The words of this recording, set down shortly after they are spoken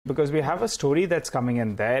because we have a story that's coming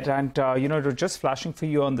in there, and it's just flashing for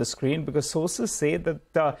you on the screen because sources say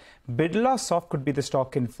that Birlasoft could be the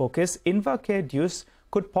stock in focus. Invacare dues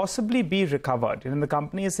could possibly be recovered, and the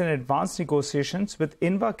company is in advanced negotiations with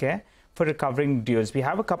Invacare for recovering dues. We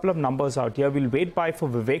have a couple of numbers out here. We'll wait for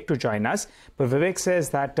Vivek to join us. But Vivek says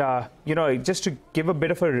that, just to give a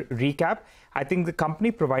bit of a recap, I think the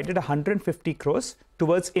company provided 150 crores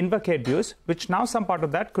towards Invacare dues, which now some part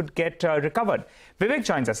of that could get recovered. Vivek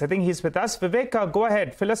joins us. I think he's with us. Vivek, go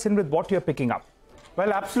ahead. Fill us in with what you're picking up.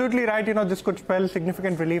 Well, absolutely right. This could spell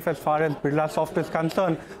significant relief as far as Birlasoft is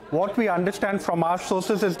concerned. What we understand from our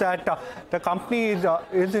sources is that the company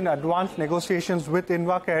is in advanced negotiations with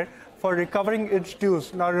Invacare for recovering its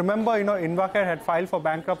dues. Now, remember, Invacare had filed for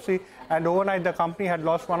bankruptcy, and overnight the company had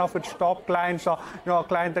lost one of its top clients, a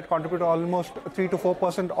client that contributed almost 3 to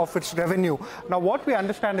 4% of its revenue. Now, what we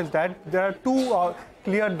understand is that there are two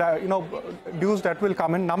clear, dues that will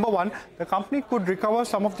come in. Number one, the company could recover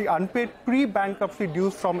some of the unpaid pre-bankruptcy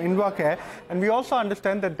dues from Invacare, and we also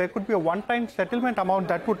understand that there could be a one-time settlement amount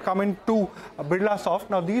that would come into Birlasoft.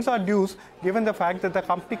 Now, these are dues given the fact that the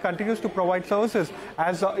company continues to provide services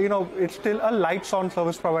as it's still a lights-on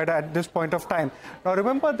service provider at this point of time. Now,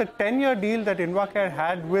 remember the 10-year deal that Invacare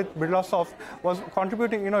had with Birlasoft was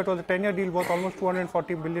contributing. It was a 10-year deal worth almost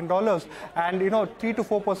 $240 billion, and 3 to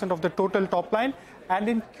 4% of the total top line. And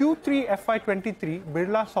in Q3 FY23,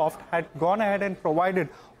 Birlasoft had gone ahead and provided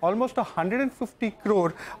almost 150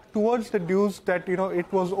 crore towards the dues that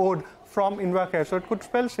it was owed from Invacare. So it could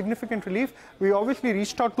spell significant relief. We obviously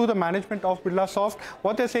reached out to the management of Birlasoft.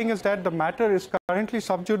 What they're saying is that the matter is currently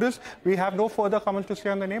sub judice. We have no further comments to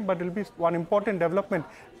say on the name, but it will be one important development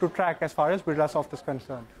to track as far as Birlasoft is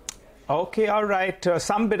concerned. Okay, all right.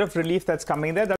 Some bit of relief that's coming there.